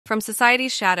From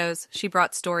society's shadows, she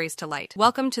brought stories to light.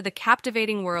 Welcome to the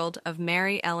captivating world of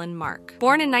Mary Ellen Mark.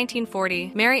 Born in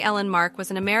 1940, Mary Ellen Mark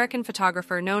was an American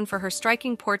photographer known for her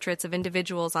striking portraits of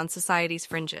individuals on society's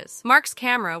fringes. Mark's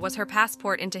camera was her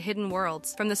passport into hidden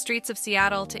worlds, from the streets of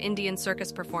Seattle to Indian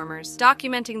circus performers,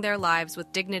 documenting their lives with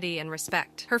dignity and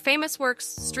respect. Her famous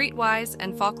works, Streetwise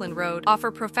and Falkland Road, offer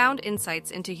profound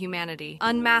insights into humanity,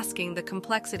 unmasking the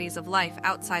complexities of life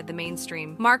outside the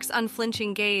mainstream. Mark's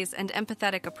unflinching gaze and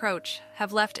empathetic approach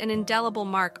have left an indelible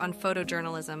mark on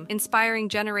photojournalism, inspiring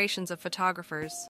generations of photographers.